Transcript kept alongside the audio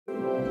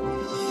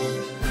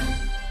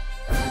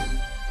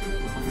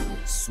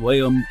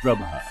Swayam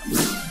Prabha.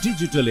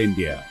 Digital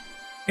India.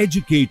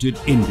 Educated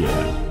India.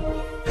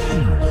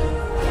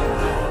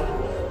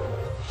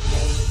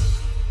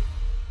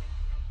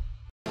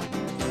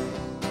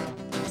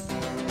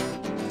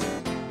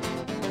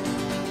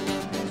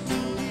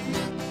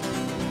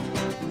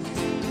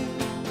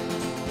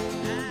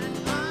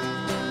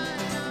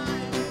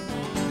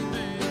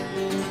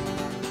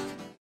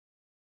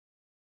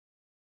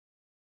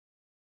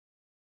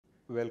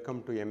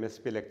 Welcome to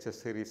MSP lecture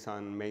series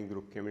on main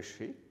group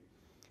chemistry.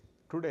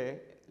 Today,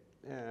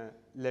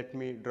 let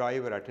me draw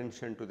your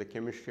attention to the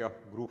chemistry of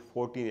group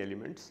 14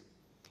 elements.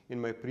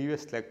 In my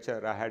previous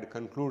lecture, I had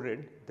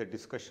concluded the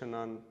discussion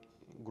on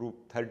group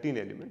 13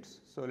 elements.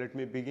 So, let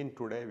me begin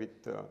today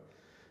with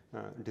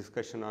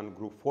discussion on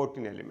group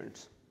 14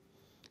 elements.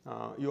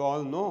 You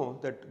all know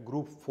that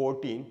group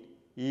 14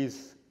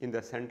 is in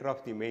the center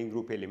of the main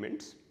group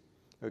elements,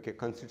 okay,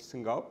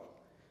 consisting of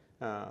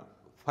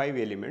 5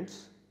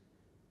 elements: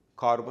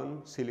 carbon,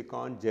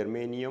 silicon,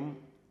 germanium,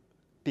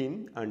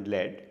 tin and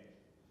lead,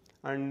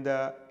 and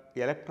the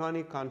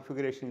electronic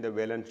configuration in the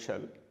valence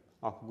shell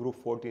of group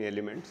 14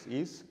 elements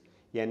is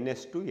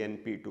Ns2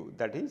 Np2,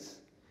 that is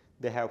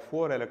they have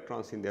 4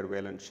 electrons in their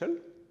valence shell.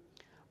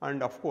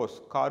 And of course,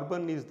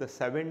 carbon is the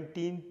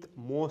 17th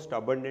most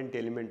abundant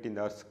element in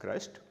the Earth's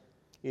crust.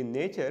 In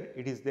nature,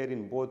 it is there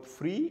in both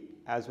free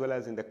as well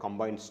as in the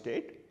combined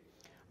state,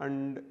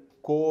 and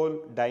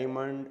coal,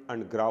 diamond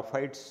and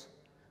graphites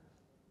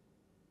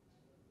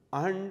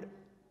and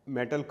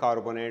metal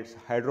carbonates,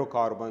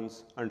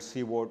 hydrocarbons and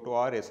CO2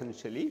 are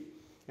essentially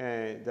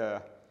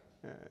the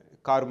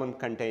carbon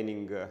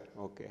containing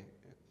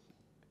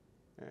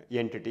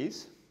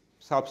entities,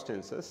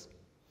 substances,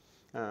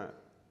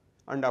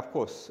 and of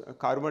course,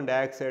 carbon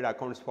dioxide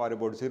accounts for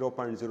about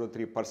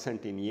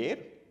 0.03% in air.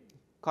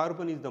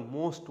 Carbon is the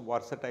most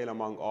versatile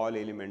among all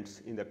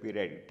elements in the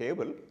periodic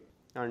table,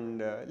 and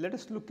let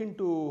us look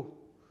into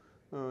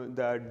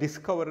the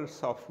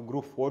discoverers of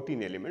group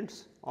 14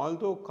 elements.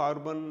 Although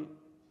carbon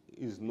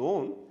is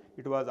known,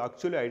 it was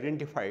actually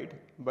identified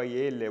by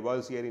A.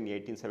 Lavoisier in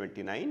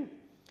 1879,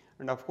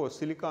 and of course,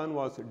 silicon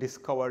was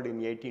discovered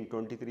in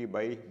 1823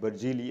 by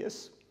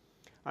Berzelius,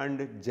 and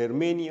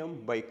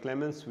germanium by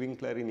Clemens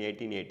Winkler in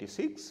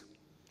 1886,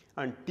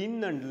 and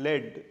tin and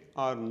lead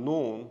are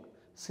known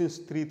since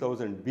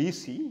 3000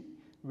 BC.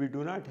 We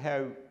do not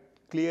have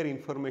clear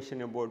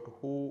information about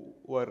who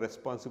were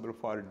responsible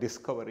for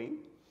discovering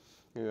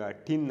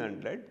tin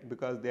and lead,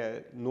 because they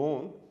are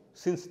known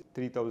since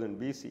 3000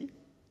 BC.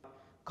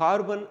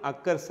 Carbon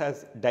occurs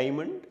as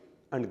diamond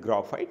and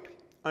graphite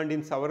and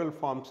in several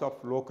forms of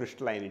low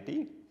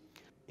crystallinity.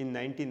 In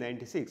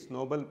 1996,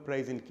 Nobel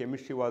Prize in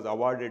Chemistry was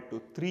awarded to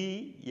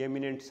 3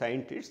 eminent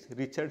scientists,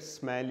 Richard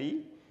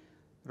Smalley,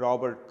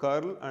 Robert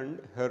Curl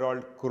and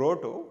Harold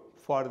Kroto,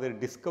 for their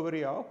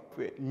discovery of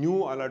a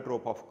new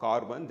allotrope of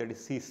carbon, that is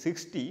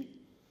C60.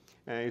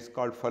 It is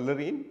called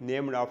fullerene,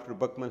 named after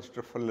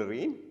Buckminster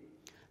Fullerene.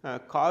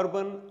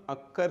 Carbon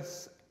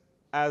occurs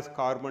as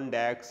carbon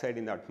dioxide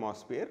in the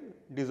atmosphere,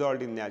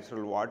 dissolved in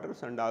natural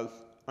waters, and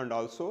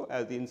also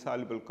as the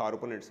insoluble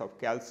carbonates of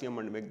calcium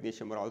and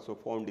magnesium are also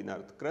found in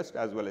earth crust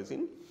as well as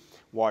in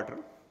water.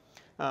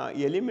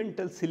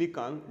 Elemental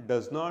silicon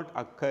does not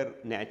occur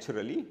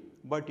naturally,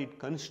 but it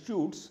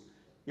constitutes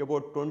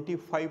about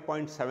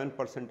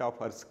 25.7% of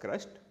earth's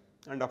crust,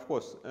 and of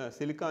course,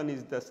 silicon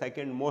is the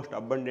second most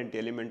abundant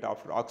element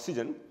after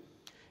oxygen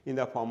in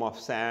the form of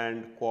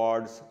sand,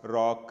 quartz,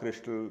 rock,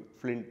 crystal,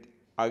 flint,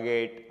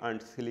 agate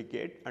and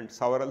silicate and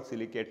several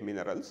silicate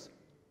minerals.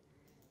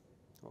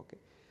 Okay.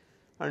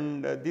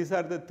 And these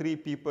are the 3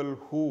 people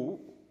who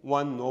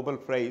won Nobel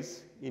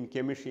Prize in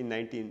Chemistry in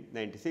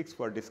 1996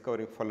 for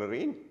discovering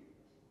fullerene.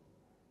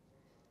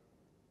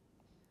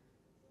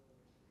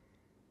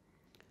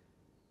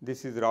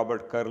 This is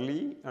Robert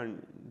Curley,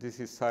 and this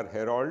is Sir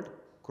Harold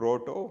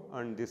Kroto,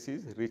 and this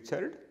is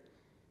Richard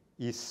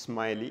E.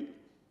 Smalley.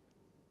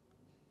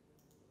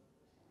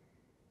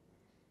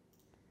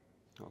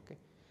 Okay.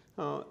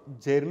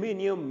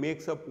 Germanium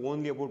makes up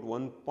only about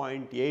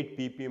 1.8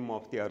 ppm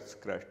of the Earth's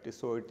crust.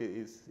 So, it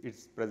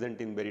is present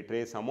in very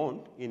trace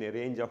amount in a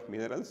range of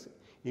minerals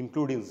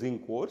including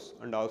zinc ores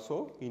and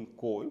also in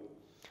coal,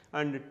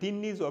 and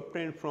tin is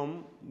obtained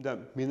from the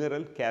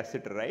mineral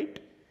cassiterite.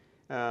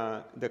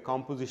 The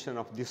composition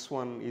of this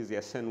one is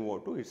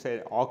SnO2, it is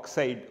an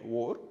oxide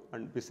ore,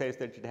 and besides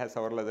that it has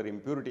several other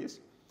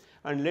impurities,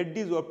 and lead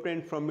is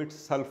obtained from its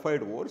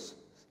sulfide ores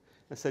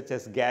such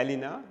as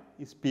galena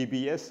is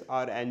PbS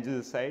or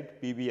angelcite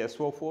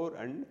PbSO4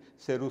 and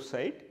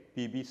cerussite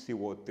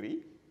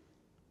PbCO3.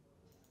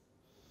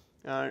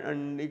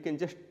 And you can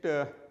just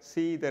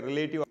see the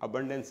relative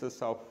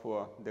abundances of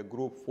the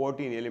group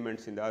 14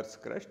 elements in the Earth's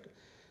crust.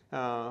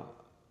 The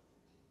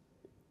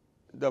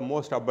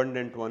most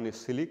abundant one is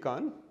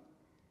silicon,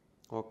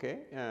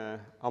 okay,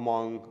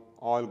 among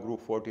all group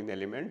 14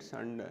 elements,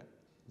 and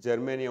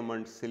germanium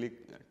and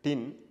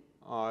tin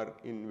are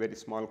in very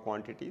small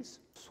quantities.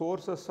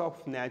 Sources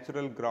of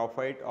natural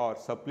graphite are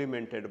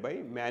supplemented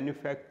by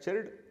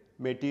manufactured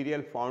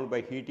material found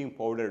by heating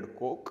powdered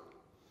coke.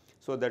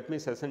 So, that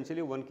means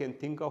essentially one can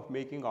think of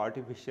making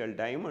artificial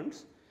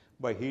diamonds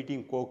by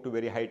heating coke to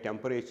very high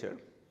temperature.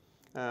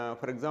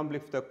 For example,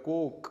 if the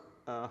coke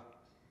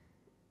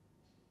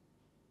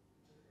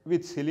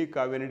with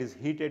silica, when it is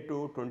heated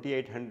to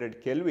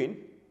 2800 Kelvin,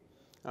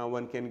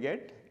 one can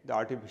get the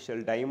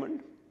artificial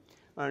diamond,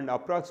 and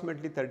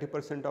approximately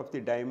 30% of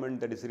the diamond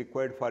that is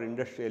required for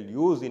industrial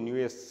use in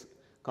US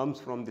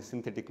comes from the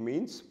synthetic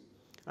means,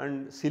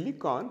 and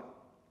silicon,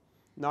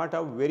 not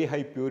of very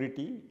high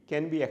purity,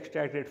 can be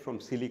extracted from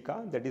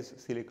silica, that is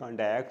silicon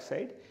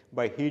dioxide,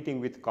 by heating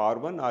with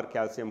carbon or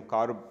calcium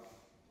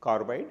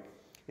carbide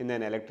in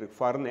an electric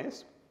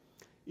furnace.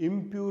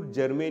 Impure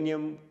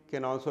germanium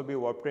can also be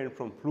obtained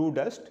from flue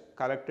dust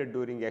collected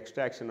during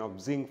extraction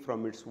of zinc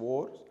from its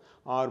ores,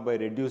 or by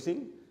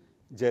reducing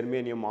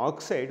germanium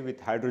oxide with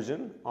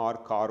hydrogen or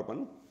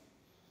carbon.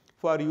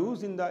 For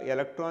use in the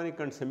electronic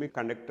and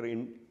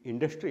semiconductor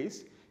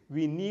industries,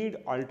 we need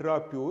ultra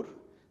pure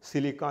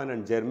silicon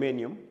and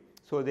germanium,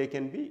 so they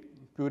can be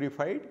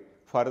purified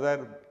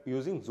further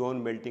using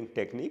zone melting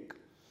technique.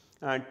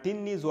 And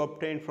tin is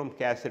obtained from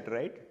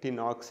cassiterite, tin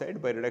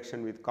oxide, by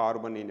reduction with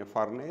carbon in a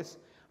furnace,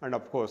 and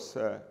of course,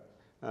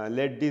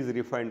 lead is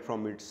refined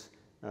from its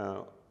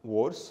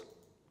ores.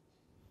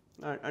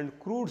 And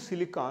crude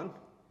silicon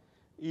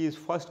is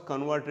first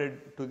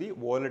converted to the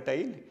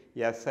volatile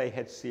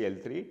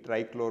SiHCl3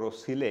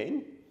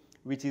 trichlorosilane,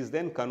 which is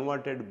then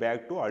converted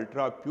back to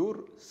ultra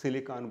pure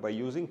silicon by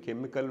using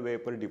chemical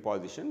vapor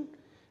deposition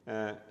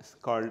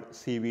called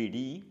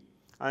CVD.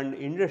 And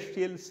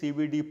industrial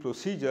CVD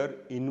procedure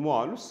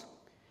involves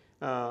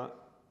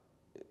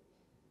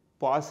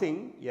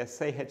passing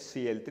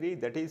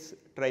SiHCl3, that is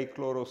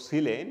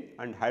trichlorosilane,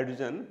 and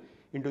hydrogen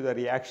into the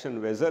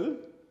reaction vessel,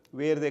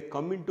 where they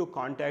come into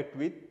contact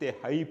with a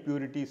high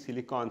purity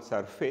silicon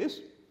surface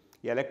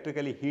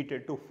electrically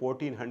heated to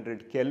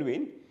 1400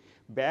 Kelvin.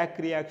 Back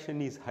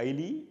reaction is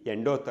highly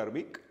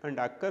endothermic and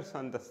occurs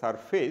on the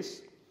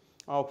surface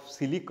of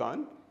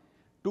silicon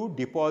to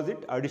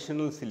deposit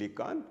additional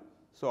silicon.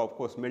 So, of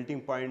course,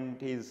 melting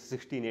point is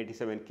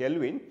 1687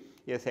 Kelvin.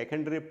 A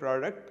secondary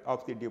product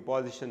of the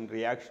deposition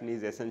reaction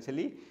is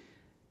essentially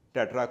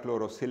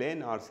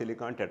tetrachlorosilane or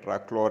silicon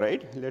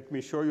tetrachloride. Let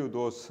me show you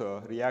those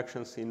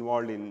reactions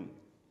involved in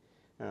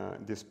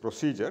this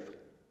procedure.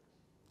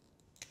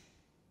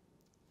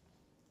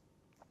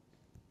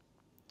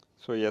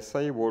 So,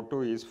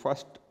 SiO2 is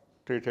first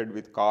treated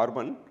with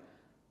carbon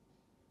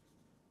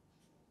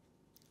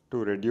to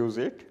reduce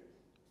it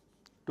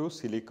to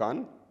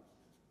silicon.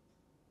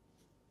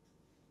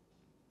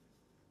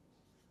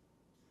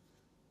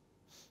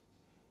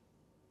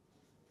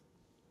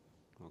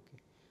 Okay.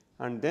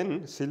 And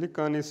then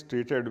silicon is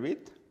treated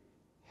with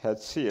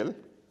HCl,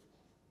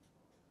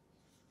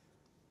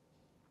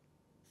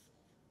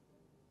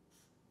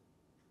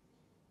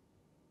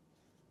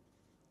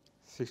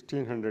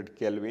 (1600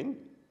 Kelvin).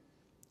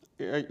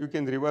 You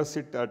can reverse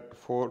it at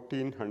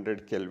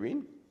 1400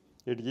 Kelvin.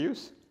 It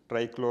gives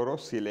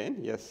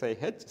trichlorosilane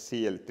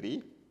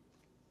SiHCl3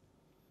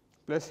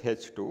 plus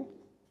H2.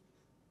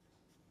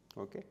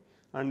 Okay.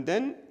 And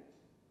then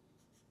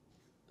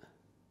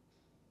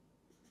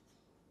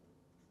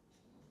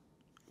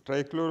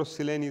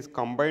trichlorosilane is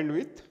combined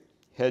with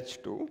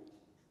H2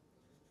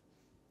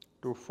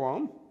 to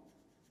form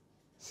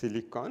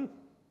silicon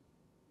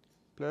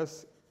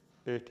plus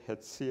 8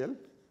 HCl,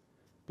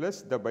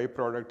 plus the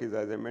byproduct is,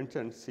 as I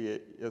mentioned,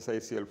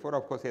 SiCl4.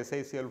 Of course,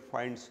 SiCl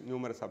finds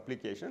numerous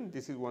applications.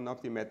 This is one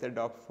of the method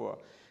of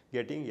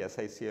getting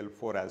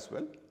SiCl4 as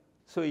well.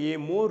 So, a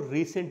more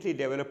recently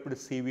developed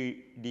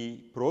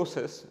CVD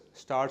process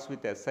starts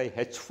with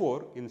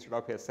SiH4 instead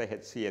of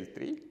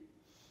SiHCl3.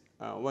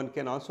 One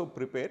can also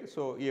prepare.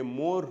 So, a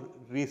more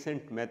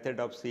recent method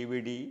of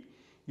CVD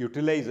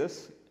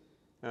utilizes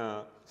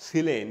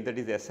silane, that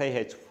is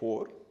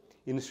SiH4,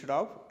 instead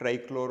of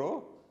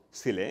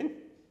trichlorosilane.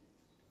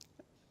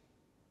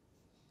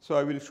 So,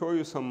 I will show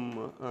you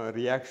some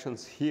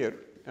reactions here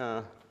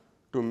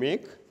to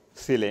make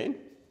silane.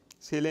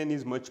 Silane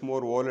is much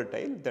more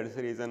volatile, that is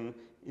the reason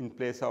in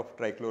place of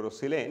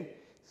trichlorosilane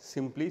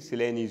simply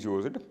silane is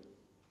used.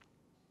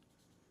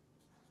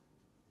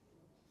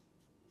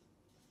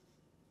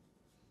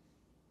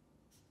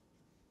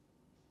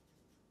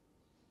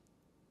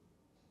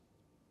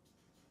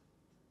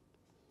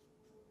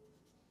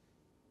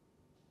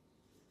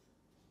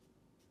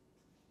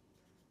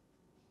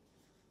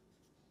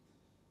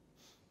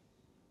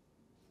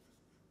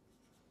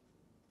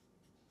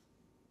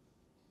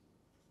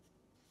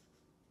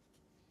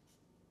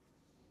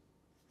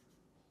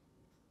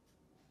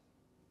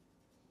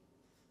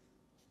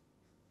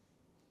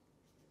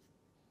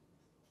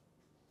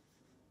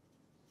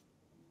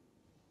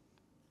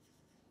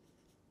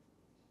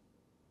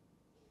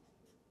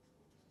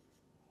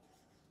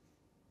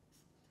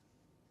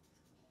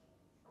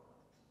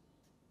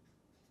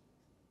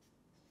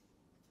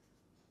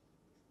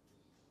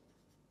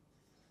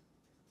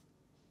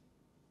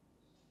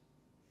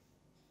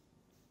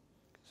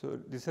 So,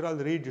 these are all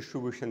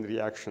redistribution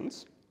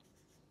reactions.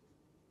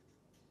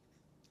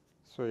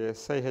 So,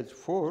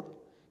 SiH4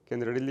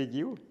 can readily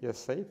give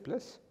Si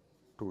plus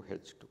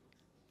 2H2.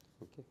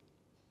 Okay.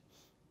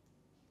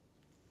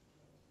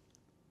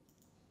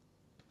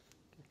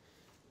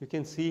 You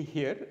can see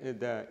here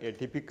a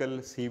typical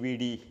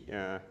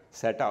CVD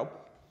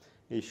setup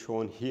is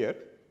shown here.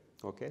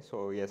 Okay.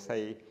 So,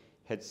 Si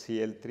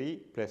HCl3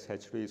 plus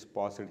H2 is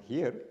passed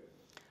here,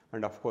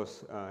 and of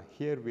course,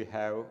 here we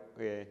have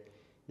a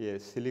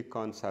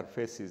silicon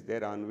surface is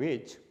there on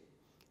which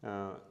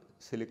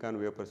silicon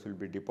vapors will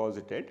be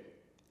deposited,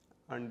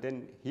 and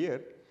then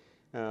here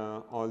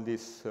all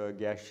these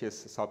gaseous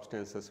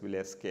substances will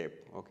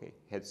escape, okay,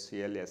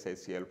 HCl,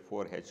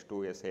 SiCl4, H2,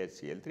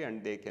 SiHCl3,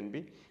 and they can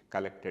be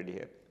collected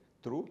here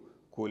through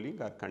cooling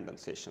or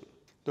condensation.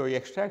 So,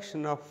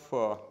 extraction of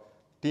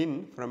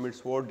tin from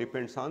its ore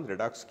depends on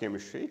redox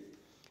chemistry.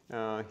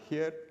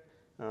 Here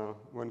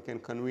one can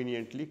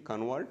conveniently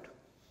convert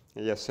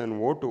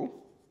SnO2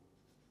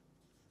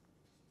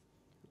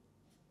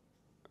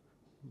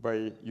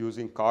 by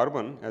using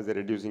carbon as a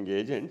reducing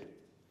agent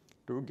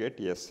to get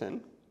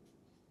Sn.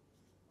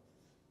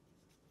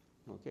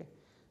 Okay.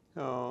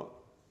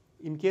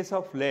 In case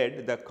of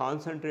lead, the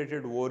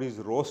concentrated ore is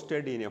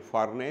roasted in a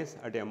furnace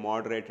at a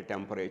moderate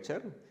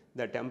temperature.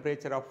 The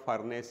temperature of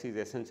furnace is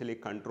essentially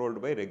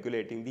controlled by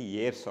regulating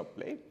the air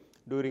supply.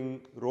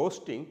 During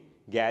roasting,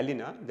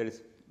 galena, that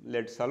is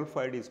lead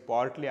sulphide, is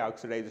partly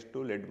oxidized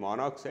to lead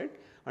monoxide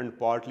and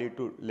partly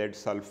to lead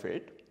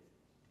sulphate.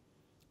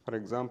 For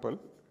example,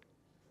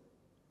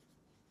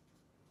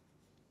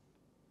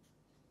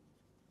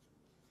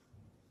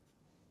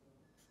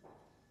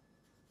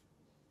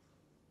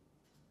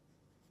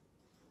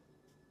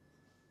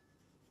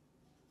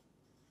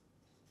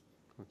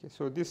 okay,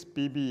 so this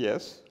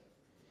PbS,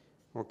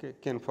 okay,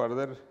 can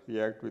further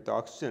react with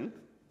oxygen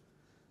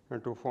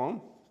and to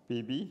form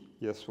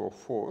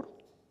PbSO4.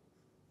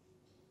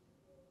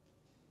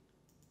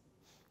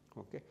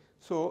 Okay.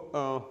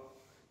 So,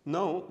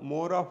 now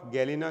more of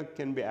galena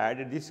can be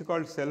added. This is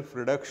called self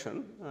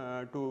reduction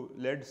to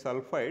lead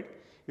sulphide.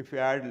 If you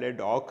add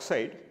lead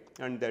oxide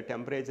and the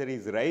temperature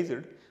is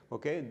raised,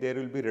 okay, there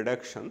will be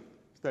reduction.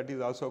 That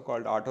is also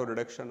called auto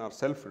reduction or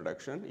self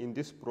reduction. In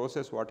this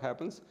process, what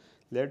happens?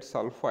 Lead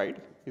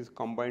sulphide is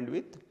combined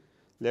with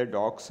lead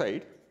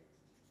oxide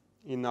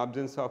in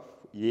absence of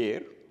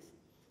air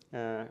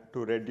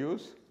to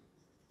reduce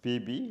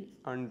Pb,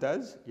 and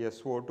thus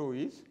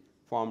SO2 is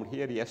formed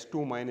here.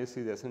 S2 minus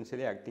is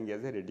essentially acting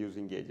as a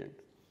reducing agent.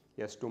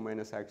 S2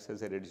 minus acts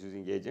as a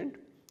reducing agent.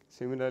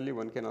 Similarly,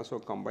 one can also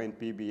combine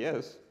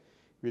PbS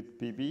with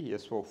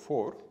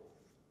PbSO4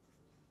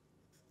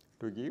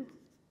 to give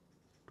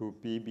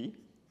 2Pb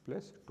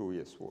plus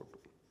 2SO2.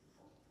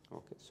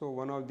 Okay. So,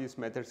 one of these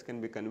methods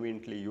can be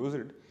conveniently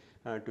used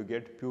to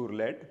get pure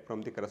lead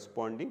from the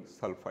corresponding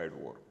sulphide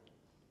ore.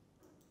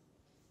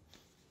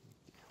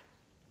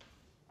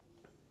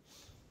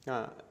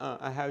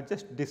 I have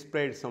just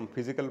displayed some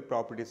physical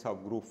properties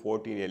of group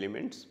 14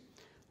 elements,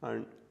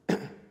 and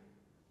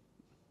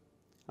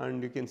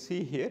and you can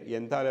see here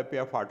enthalpy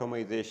of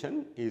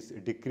atomization is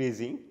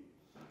decreasing,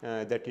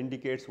 that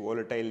indicates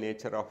volatile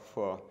nature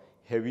of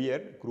heavier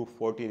group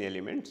 14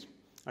 elements,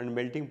 and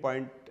melting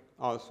point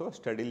also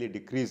steadily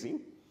decreasing,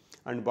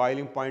 and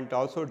boiling point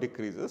also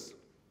decreases,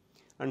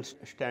 and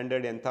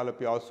standard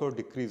enthalpy also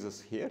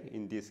decreases here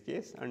in this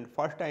case, and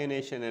first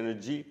ionization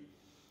energy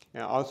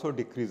also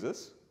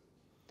decreases.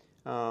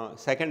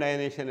 Second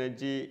ionization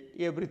energy,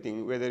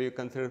 everything, whether you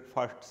consider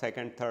first,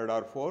 second, third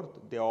or fourth,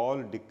 they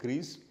all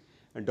decrease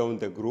down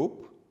the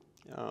group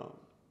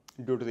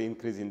due to the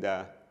increase in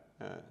the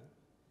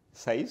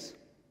size.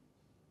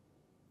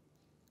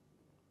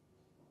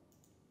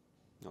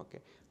 Okay.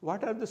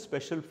 What are the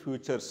special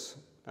features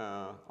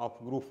of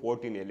group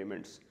 14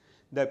 elements?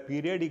 The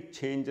periodic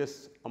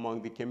changes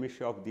among the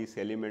chemistry of these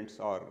elements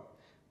are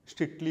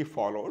strictly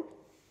followed.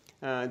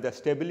 The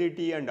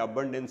stability and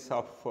abundance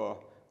of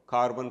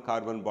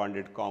carbon-carbon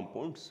bonded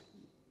compounds,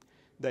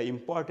 the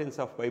importance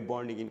of pi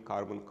bonding in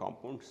carbon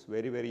compounds,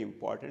 very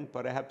important.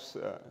 Perhaps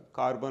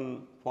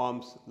carbon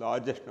forms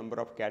largest number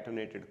of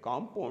catenated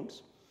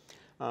compounds.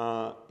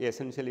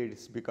 Essentially, it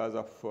is because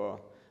of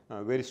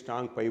very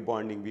strong pi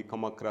bonding we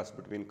come across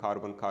between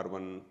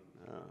carbon-carbon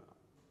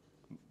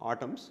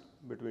atoms,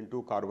 between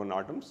two carbon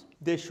atoms.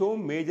 They show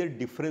major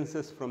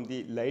differences from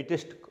the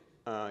lightest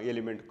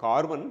element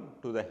carbon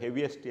to the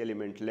heaviest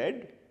element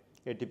lead,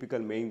 a typical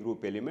main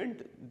group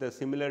element. The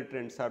similar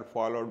trends are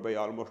followed by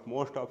almost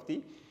most of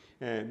the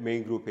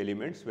main group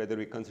elements, whether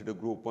we consider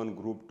group 1,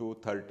 group 2,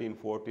 13,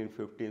 14,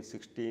 15,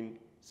 16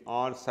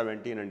 or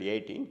 17 and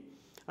 18,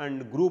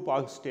 and group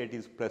ox state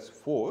is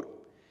 +4.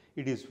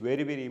 It is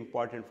very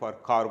important for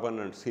carbon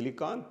and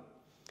silicon.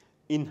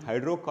 In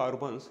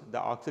hydrocarbons, the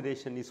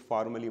oxidation is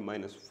formally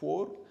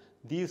 -4.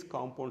 These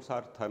compounds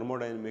are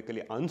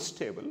thermodynamically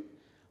unstable,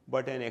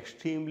 but an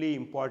extremely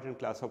important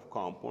class of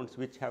compounds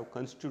which have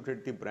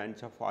constituted the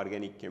branch of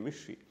organic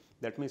chemistry.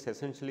 That means,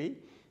 essentially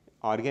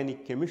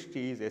organic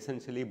chemistry is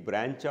essentially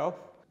branch of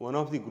one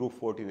of the group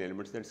 14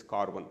 elements, that is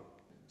carbon.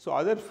 So,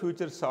 other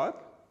features are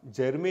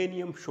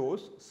germanium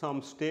shows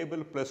some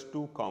stable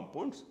 +2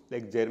 compounds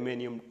like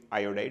germanium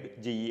iodide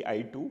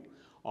GeI2,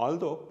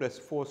 although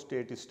 +4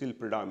 state is still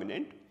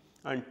predominant,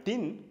 and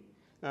tin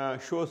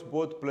shows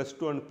both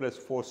 +2 and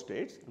 +4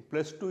 states.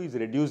 +2 is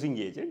reducing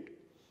agent.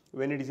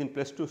 When it is in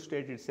 +2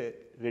 state, it is a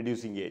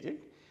reducing agent,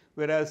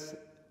 whereas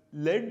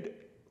lead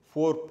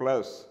 4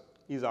 plus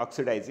is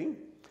oxidizing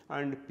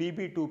and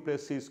Pb2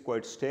 plus is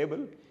quite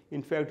stable.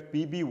 In fact,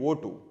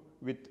 PbO2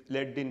 with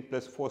lead in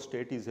 +4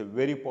 state is a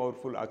very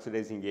powerful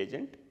oxidizing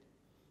agent.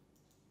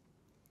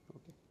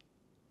 Okay.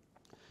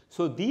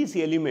 So, these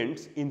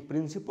elements in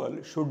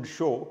principle should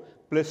show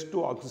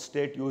 +2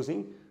 oxidate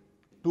using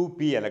 2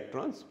 p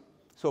electrons.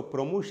 So,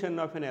 promotion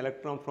of an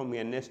electron from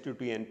NS2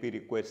 to NP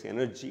requires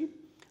energy,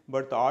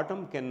 but the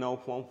atom can now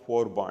form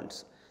 4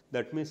 bonds.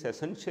 That means,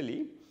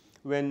 essentially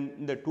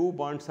when the 2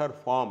 bonds are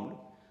formed,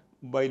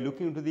 by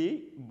looking to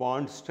the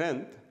bond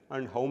strength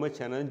and how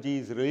much energy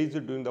is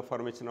released during the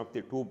formation of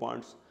the 2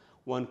 bonds,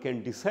 one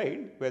can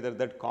decide whether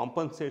that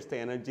compensates the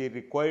energy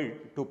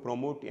required to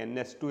promote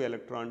NS2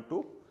 electron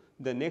to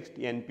the next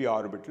NP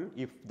orbital.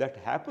 If that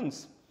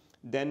happens,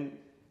 then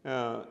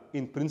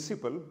in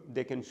principle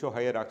they can show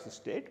higher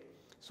oxidate.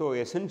 So,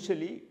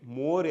 essentially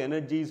more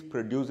energy is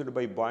produced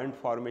by bond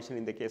formation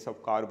in the case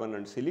of carbon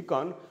and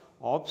silicon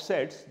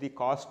offsets the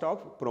cost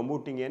of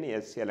promoting an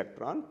S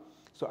electron.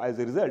 So, as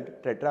a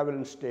result,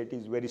 tetravalent state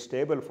is very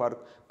stable for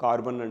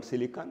carbon and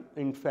silicon.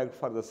 In fact,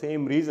 for the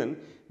same reason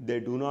they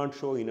do not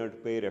show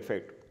inert pair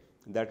effect.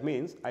 That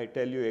means, I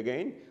tell you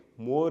again,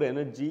 more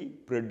energy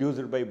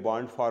produced by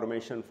bond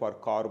formation for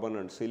carbon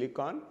and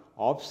silicon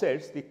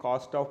offsets the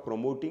cost of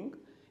promoting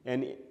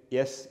an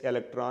S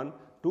electron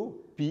to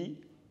p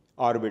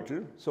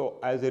orbital. So,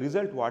 as a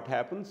result, what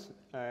happens?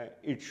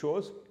 It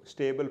shows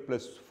stable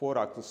 +4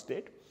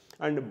 oxidate,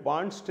 and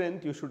bond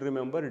strength, you should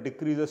remember,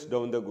 decreases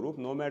down the group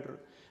no matter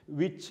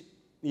which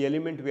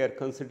element we are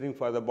considering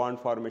for the bond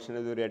formation,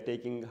 whether we are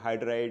taking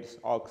hydrides,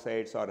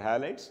 oxides or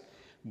halides.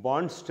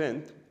 Bond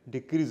strength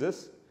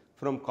decreases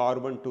from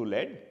carbon to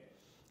lead.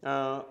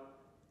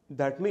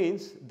 That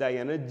means the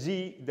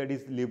energy that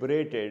is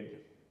liberated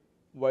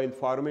while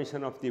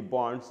formation of the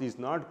bonds is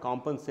not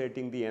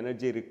compensating the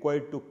energy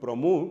required to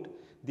promote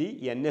the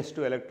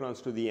NS2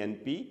 electrons to the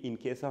NP in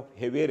case of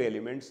heavier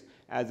elements.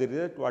 As a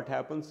result, what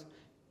happens?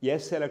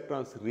 S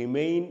electrons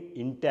remain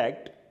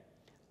intact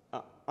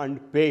and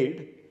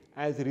paired.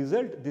 As a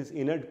result, this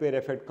inert pair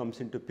effect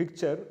comes into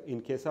picture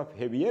in case of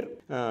heavier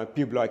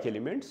p block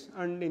elements,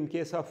 and in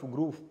case of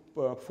group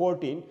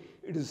 14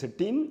 it is a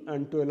tin,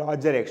 and to a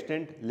larger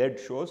extent lead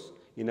shows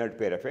inert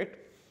pair effect.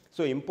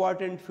 So,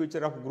 important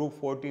feature of group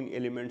 14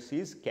 elements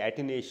is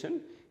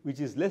catenation, which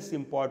is less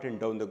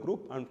important down the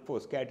group, and of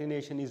course,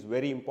 catenation is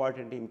very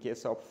important in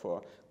case of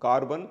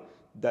carbon.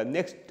 The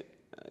next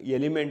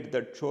element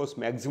that shows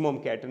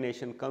maximum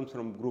catenation comes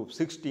from group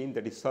 16,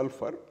 that is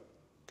sulfur.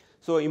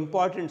 So,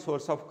 important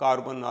source of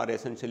carbon are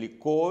essentially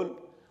coal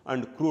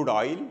and crude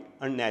oil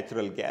and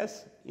natural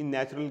gas. In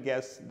natural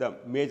gas, the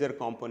major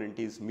component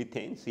is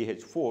methane,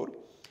 CH4.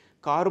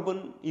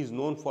 Carbon is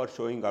known for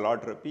showing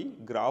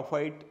allotropy.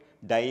 Graphite,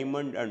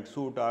 diamond and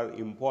soot are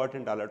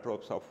important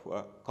allotropes of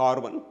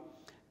carbon.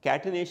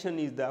 Catenation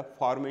is the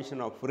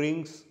formation of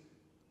rings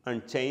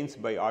and chains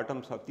by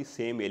atoms of the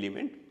same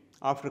element.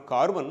 After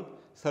carbon,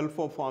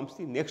 sulfur forms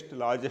the next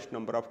largest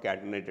number of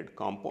catenated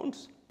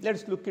compounds. Let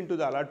us look into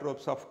the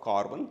allotropes of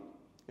carbon.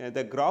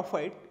 The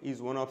graphite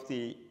is one of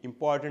the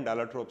important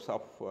allotropes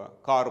of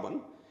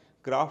carbon.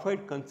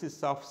 Graphite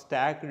consists of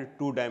stacked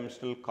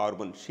 2-dimensional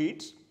carbon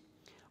sheets.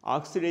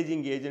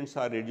 Oxidizing agents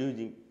or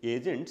reducing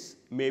agents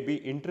may be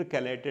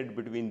intercalated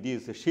between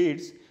these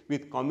sheets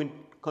with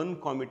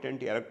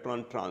concomitant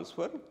electron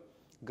transfer.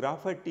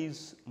 Graphite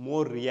is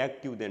more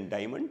reactive than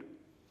diamond.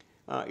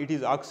 It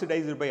is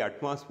oxidized by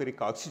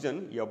atmospheric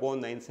oxygen above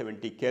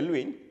 970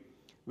 Kelvin,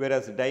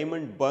 whereas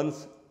diamond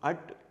burns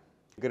at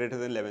greater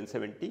than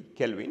 1170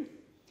 Kelvin.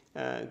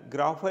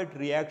 Graphite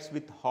reacts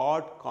with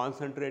hot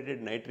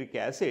concentrated nitric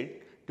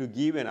acid to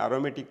give an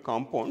aromatic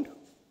compound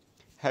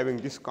having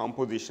this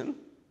composition.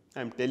 I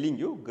am telling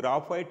you,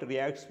 graphite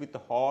reacts with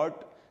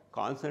hot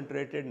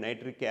concentrated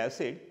nitric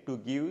acid to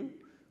give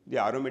the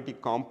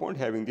aromatic compound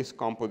having this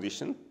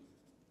composition.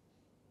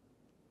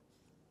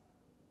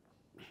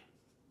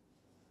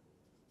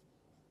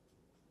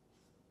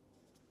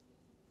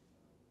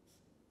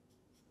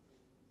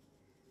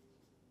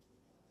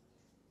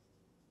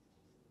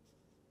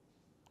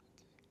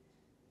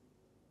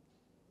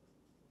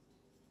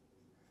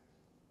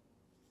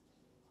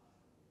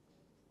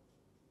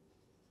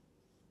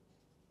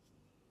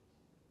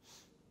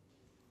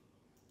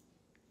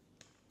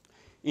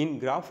 In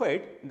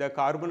graphite, the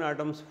carbon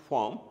atoms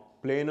form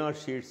planar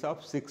sheets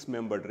of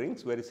 6-membered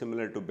rings, very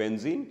similar to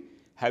benzene,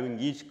 having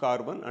each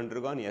carbon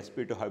undergone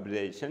sp2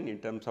 hybridization in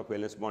terms of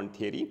valence bond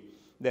theory.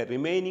 The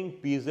remaining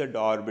pz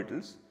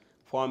orbitals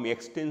form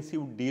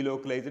extensive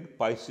delocalized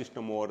pi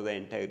system over the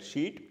entire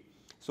sheet.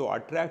 So,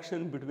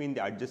 attraction between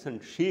the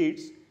adjacent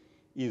sheets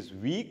is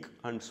weak,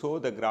 and so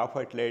the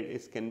graphite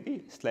layers can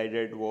be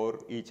slided over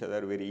each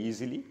other very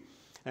easily.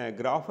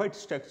 Graphite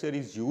structure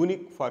is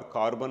unique for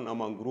carbon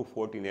among group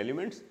 14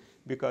 elements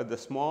because the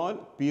small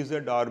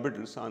pz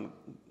orbitals on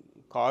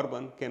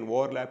carbon can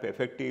overlap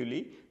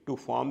effectively to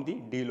form the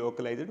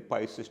delocalized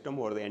pi system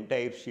over the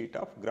entire sheet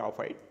of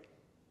graphite.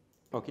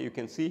 Okay, you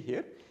can see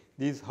here,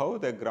 this is how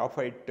the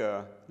graphite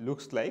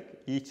looks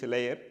like. Each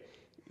layer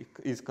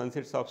is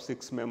consists of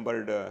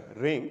 6-membered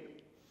ring.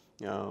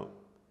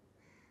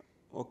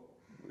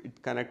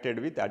 It connected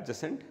with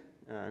adjacent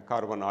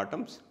carbon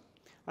atoms.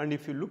 And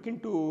if you look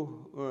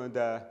into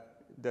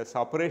the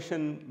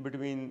separation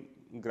between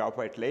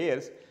graphite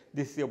layers,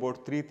 this is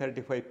about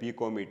 335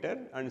 picometer,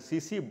 and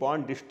CC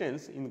bond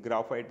distance in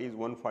graphite is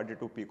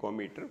 142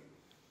 picometer.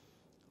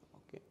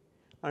 Okay.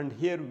 And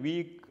here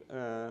weak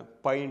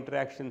pi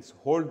interactions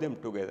hold them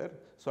together.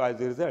 So, as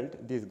a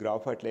result, these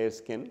graphite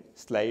layers can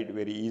slide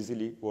very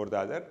easily over the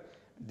other.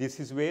 This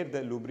is where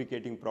the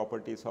lubricating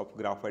properties of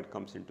graphite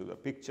comes into the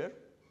picture.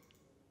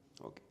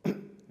 Okay.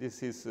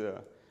 This is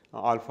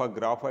alpha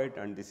graphite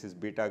and this is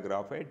beta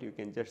graphite. You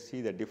can just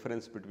see the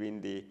difference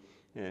between the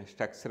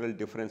structural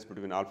difference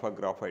between alpha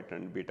graphite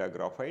and beta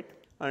graphite.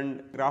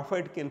 And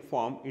graphite can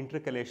form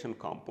intercalation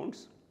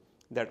compounds.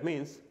 That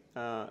means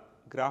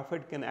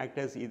graphite can act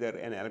as either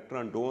an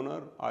electron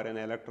donor or an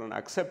electron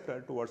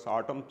acceptor towards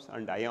atoms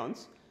and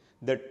ions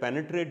that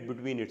penetrate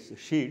between its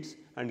sheets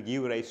and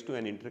give rise to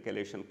an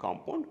intercalation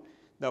compound,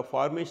 the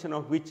formation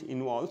of which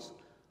involves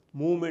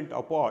movement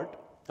apart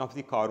of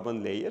the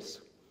carbon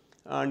layers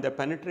and the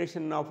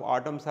penetration of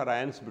atoms or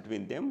ions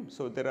between them.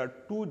 So, there are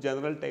two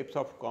general types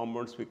of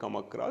compounds we come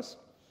across.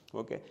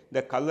 Okay.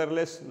 The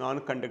colorless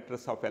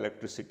non-conductors of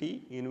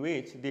electricity, in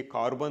which the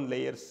carbon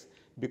layers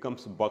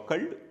becomes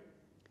buckled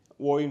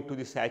owing to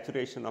the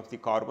saturation of the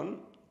carbon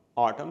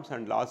atoms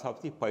and loss of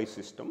the pi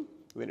system.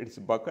 When it is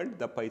buckled,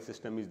 the pi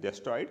system is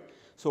destroyed.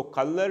 So,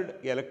 colored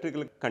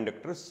electrical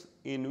conductors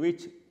in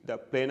which the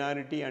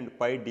planarity and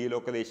pi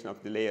delocalization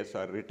of the layers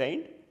are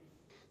retained.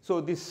 So,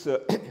 this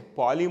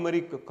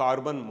polymeric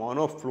carbon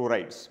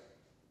monofluorides,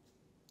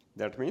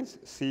 that means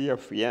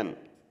CFN.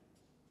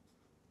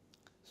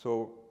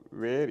 So,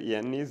 where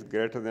n is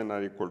greater than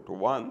or equal to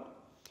 1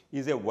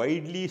 is a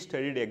widely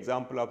studied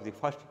example of the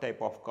first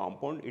type of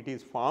compound. It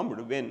is formed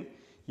when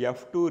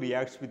F2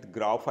 reacts with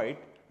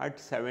graphite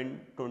at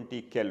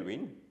 720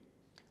 Kelvin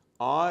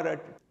or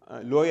at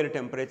lower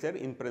temperature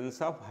in presence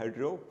of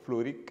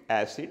hydrofluoric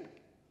acid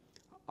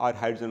or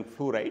hydrogen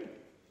fluoride.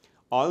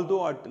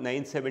 Although at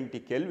 970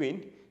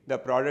 Kelvin the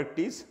product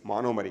is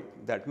monomeric.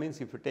 That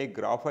means, if you take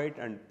graphite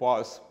and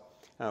pass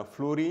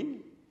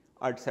fluorine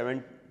at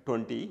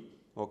 720,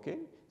 okay,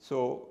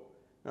 so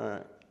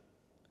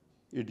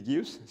it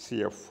gives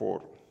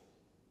CF4.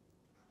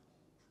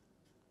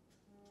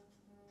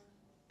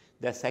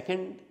 The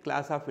second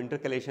class of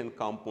intercalation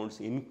compounds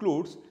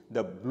includes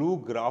the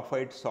blue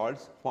graphite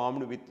salts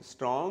formed with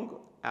strong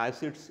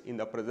acids in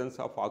the presence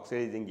of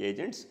oxidizing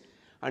agents,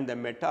 and the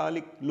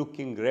metallic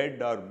looking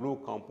red or blue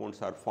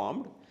compounds are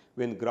formed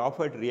when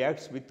graphite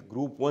reacts with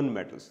group 1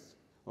 metals.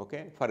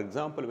 Okay. For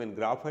example, when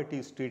graphite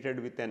is treated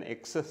with an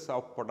excess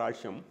of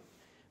potassium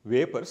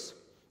vapors,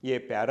 a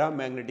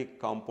paramagnetic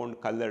compound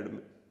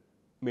colored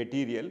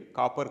material,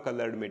 copper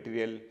colored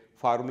material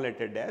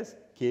formulated as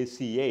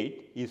Kc8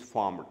 is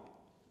formed.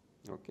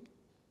 Okay.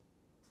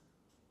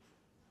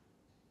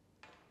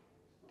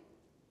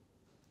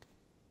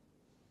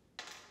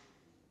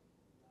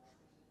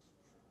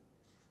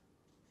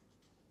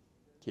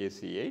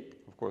 Kc8,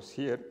 of course,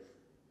 here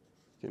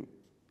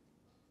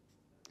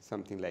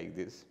something like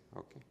this.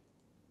 Okay.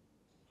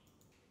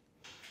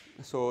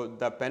 So,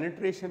 the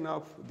penetration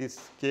of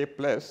this K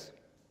plus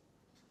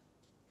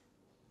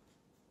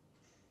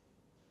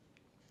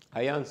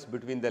ions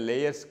between the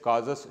layers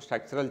causes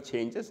structural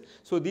changes.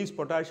 So, these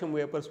potassium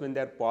vapors, when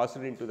they are passed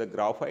into the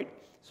graphite,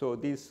 so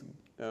these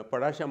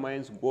potassium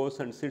ions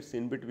goes and sits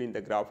in between the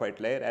graphite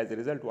layer. As a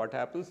result, what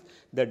happens?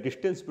 The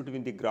distance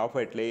between the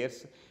graphite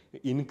layers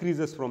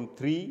increases from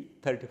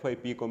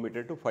 335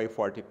 picometer to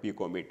 540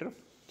 picometer.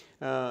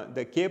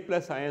 The K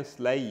plus ions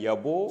lie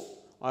above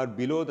or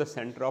below the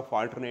center of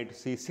alternate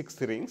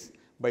C6 rings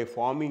by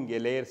forming a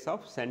layers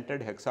of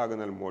centered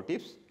hexagonal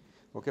motifs.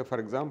 Okay. For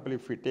example,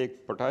 if we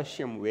take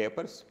potassium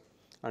vapors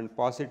and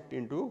pass it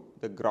into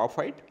the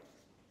graphite,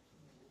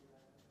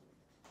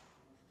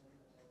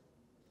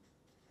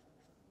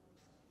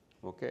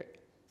 okay,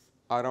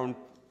 around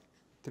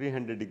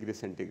 300 degrees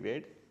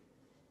centigrade,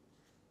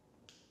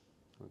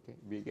 okay,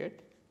 we get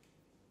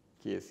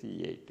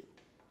Kc8.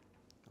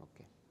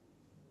 Okay.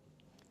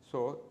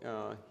 So,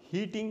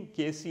 heating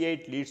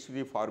Kc8 leads to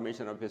the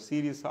formation of a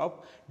series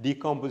of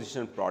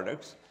decomposition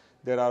products.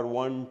 There are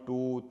 1,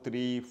 2,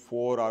 3,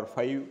 4 or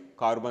 5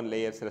 carbon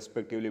layers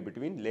respectively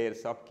between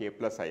layers of K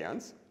plus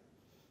ions.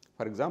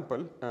 For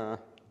example,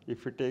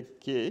 if you take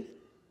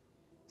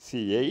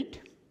Kc8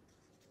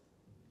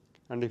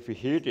 and if you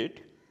heat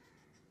it,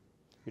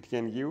 it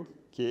can give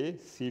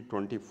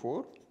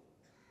Kc24.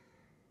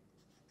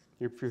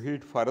 If you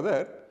heat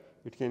further,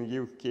 it can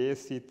give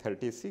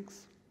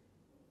Kc36,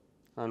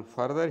 and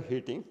further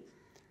heating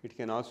it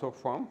can also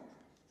form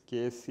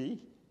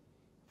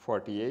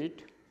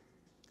Kc48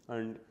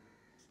 and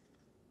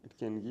it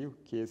can give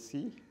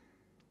Kc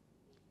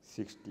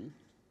 60.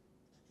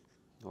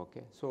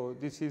 Okay. So,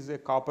 this is a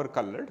copper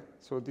colored.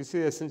 So, this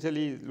is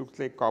essentially looks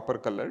like copper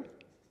colored.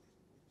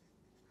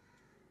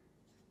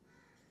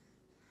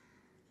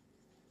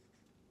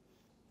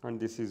 And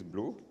this is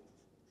blue.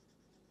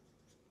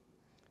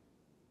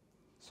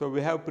 So,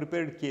 we have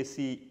prepared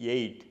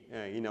Kc8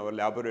 in our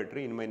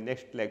laboratory. In my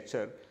next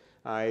lecture,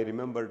 I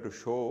remember to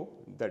show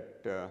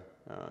that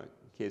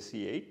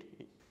Kc8.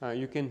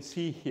 You can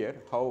see here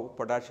how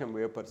potassium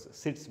vapor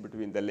sits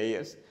between the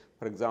layers.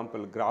 For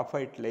example,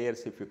 graphite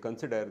layers, if you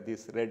consider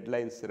these red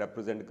lines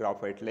represent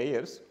graphite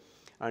layers,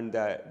 and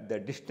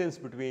the distance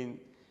between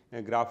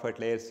graphite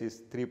layers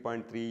is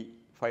 3.35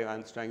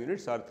 angstrom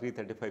units or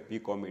 335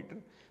 picometer.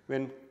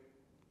 When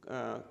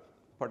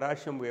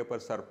potassium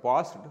vapors are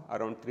passed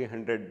around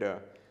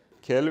 300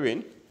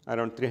 Kelvin,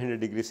 around 300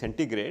 degrees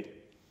centigrade.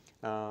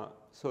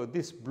 So,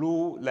 these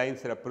blue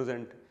lines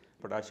represent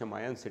potassium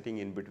ions sitting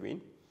in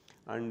between,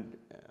 and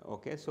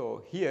okay.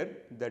 So, here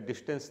the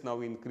distance now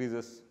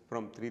increases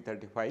from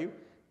 335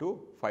 to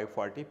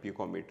 540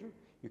 picometer.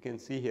 You can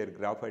see here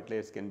graphite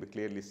layers can be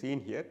clearly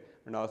seen here,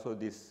 and also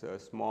these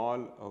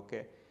small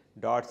okay,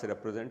 dots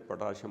represent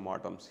potassium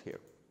atoms here.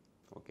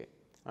 Okay.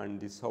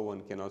 And this how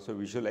one can also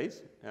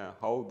visualize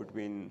how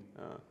between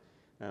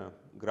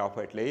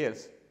graphite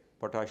layers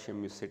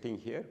potassium is sitting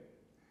here,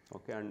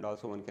 okay, and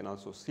also one can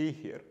also see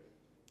here,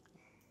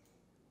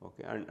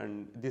 okay,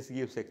 and this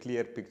gives a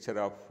clear picture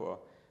of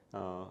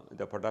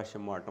the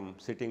potassium atom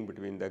sitting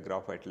between the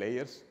graphite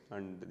layers,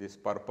 and this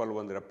purple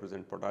one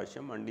represent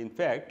potassium. And in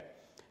fact,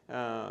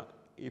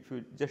 if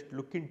you just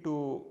look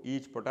into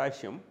each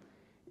potassium,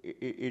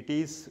 it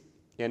is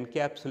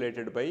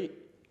encapsulated by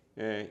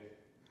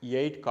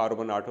 8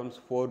 carbon atoms,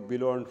 4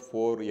 below and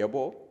 4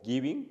 above,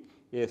 giving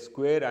a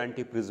square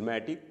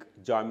antiprismatic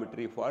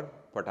geometry for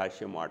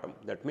potassium atom.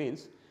 That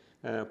means,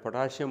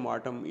 potassium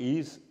atom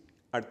is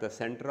at the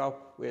center of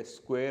a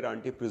square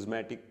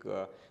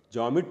antiprismatic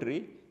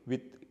geometry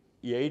with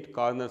 8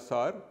 corners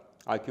are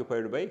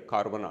occupied by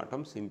carbon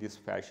atoms in this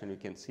fashion you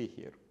can see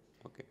here.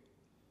 Okay.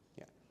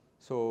 Yeah.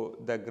 So,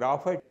 the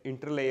graphite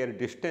interlayer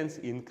distance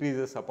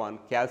increases upon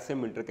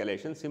calcium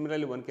intercalation.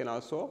 Similarly, one can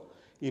also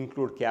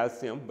include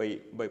calcium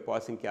by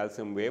passing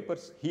calcium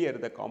vapors. Here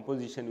the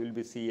composition will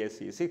be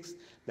CaC6.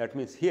 That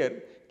means,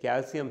 here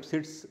calcium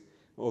sits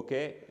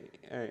okay,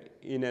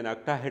 in an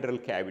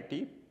octahedral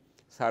cavity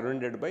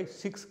surrounded by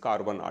 6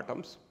 carbon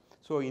atoms.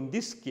 So, in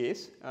this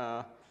case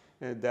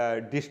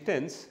the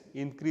distance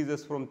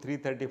increases from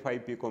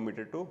 335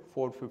 picometer to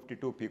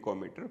 452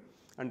 picometer,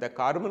 and the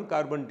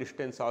carbon-carbon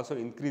distance also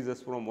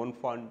increases from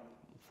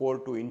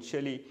 1.42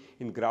 initially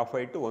in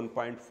graphite to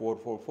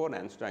 1.444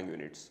 angstrom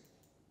units.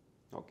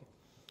 Okay.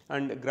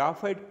 And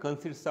graphite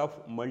consists of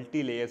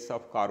multi layers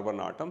of carbon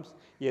atoms.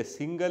 A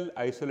single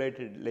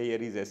isolated layer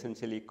is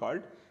essentially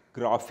called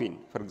graphene.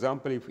 For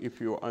example,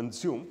 if you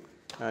assume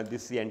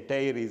this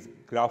entire is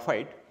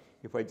graphite,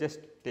 if I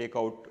just take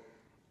out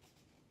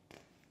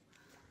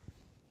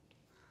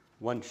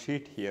one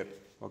sheet here,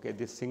 okay,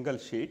 this single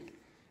sheet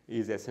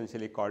is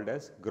essentially called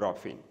as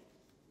graphene.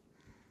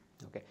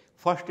 Okay.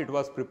 First it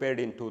was prepared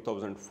in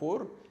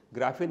 2004.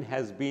 Graphene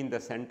has been the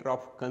center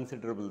of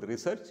considerable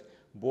research,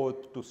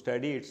 both to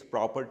study its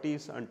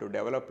properties and to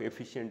develop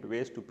efficient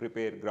ways to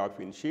prepare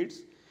graphene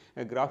sheets.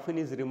 Graphene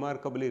is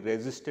remarkably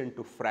resistant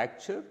to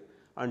fracture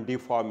and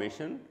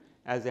deformation,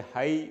 has a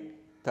high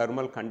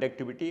thermal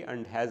conductivity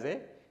and has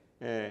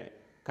a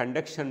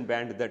conduction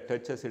band that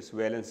touches its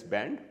valence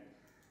band.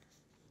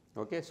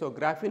 Okay. So,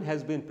 graphene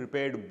has been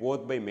prepared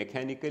both by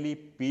mechanically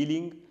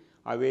peeling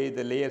away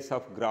the layers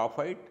of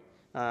graphite.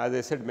 As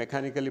I said,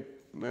 mechanically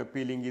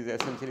peeling is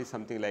essentially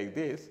something like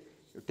this.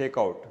 You take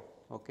out,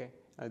 okay.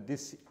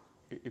 This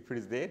if it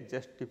is there,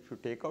 just if you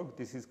take out,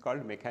 this is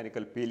called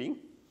mechanical peeling,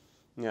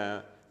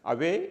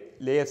 away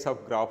layers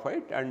of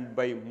graphite, and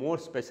by more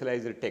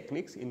specialized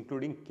techniques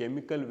including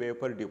chemical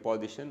vapor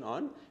deposition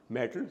on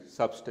metal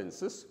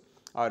substances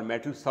or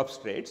metal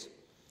substrates.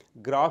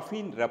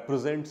 Graphene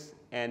represents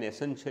an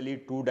essentially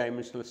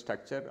two-dimensional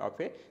structure of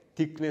a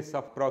thickness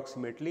of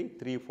approximately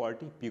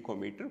 340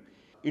 picometer.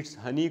 Its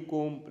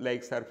honeycomb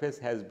like surface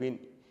has been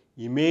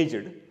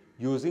imaged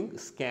using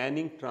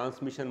scanning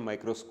transmission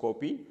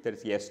microscopy, that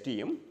is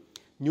STM.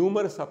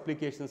 Numerous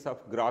applications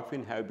of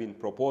graphene have been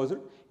proposed,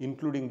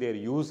 including their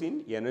use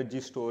in energy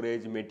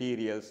storage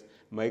materials,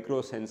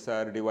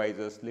 microsensor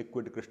devices,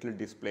 liquid crystal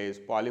displays,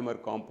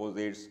 polymer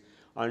composites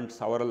and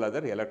several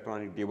other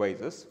electronic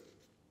devices.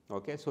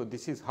 Okay. So,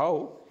 this is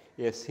how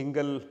a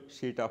single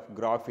sheet of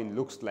graphene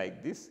looks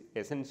like this.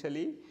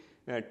 Essentially,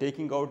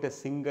 taking out a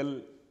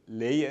single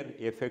layer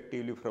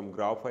effectively from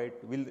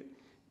graphite will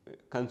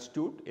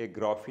constitute a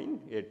graphene.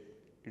 It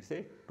is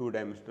a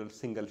two-dimensional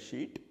single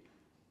sheet.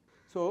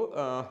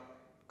 So,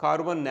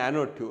 carbon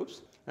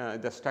nanotubes,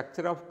 the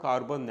structure of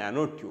carbon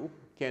nanotube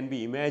can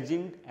be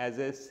imagined as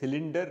a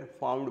cylinder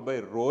formed by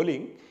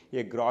rolling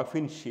a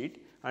graphene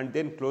sheet and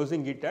then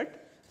closing it at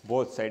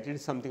both sides. It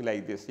is something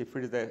like this. If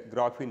it is a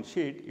graphene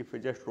sheet, if you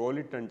just roll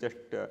it and just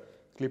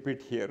clip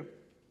it here,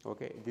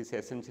 Okay, this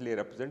essentially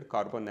represents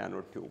carbon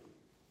nanotube.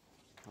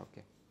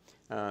 Okay.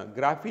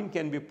 Graphene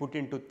can be put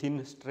into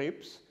thin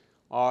strips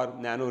or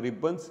nano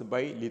ribbons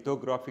by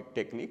lithographic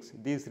techniques.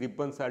 These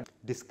ribbons are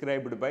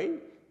described by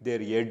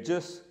their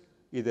edges,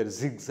 either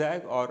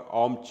zigzag or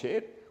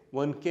armchair.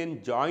 One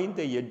can join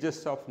the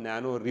edges of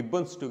nano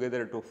ribbons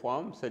together to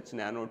form such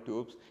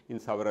nanotubes in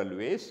several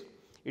ways.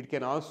 It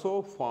can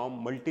also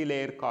form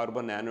multi-layer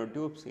carbon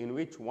nanotubes in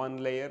which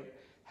one layer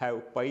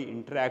have pi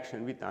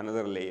interaction with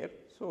another layer.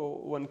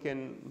 So, one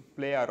can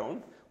play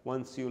around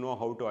once you know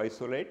how to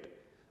isolate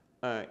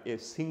a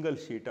single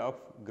sheet of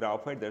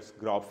graphite, that is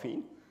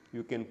graphene.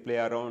 You can play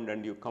around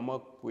and you come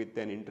up with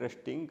an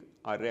interesting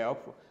array of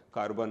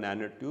carbon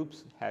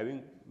nanotubes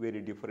having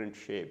very different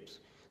shapes.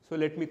 So,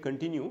 let me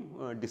continue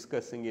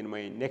discussing in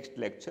my next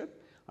lecture.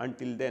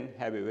 Until then,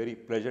 have a very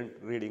pleasant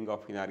reading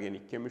of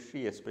inorganic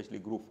chemistry, especially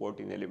group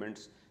 14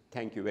 elements.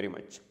 Thank you very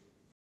much.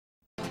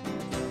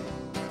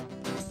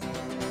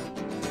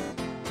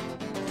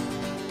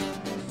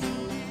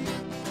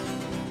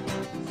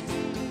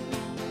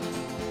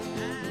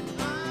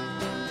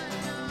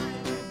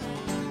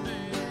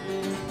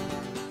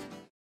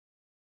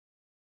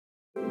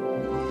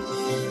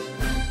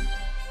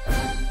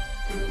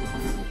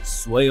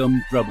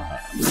 Swayam Prabha,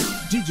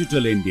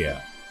 Digital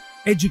India,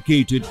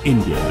 Educated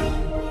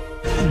India.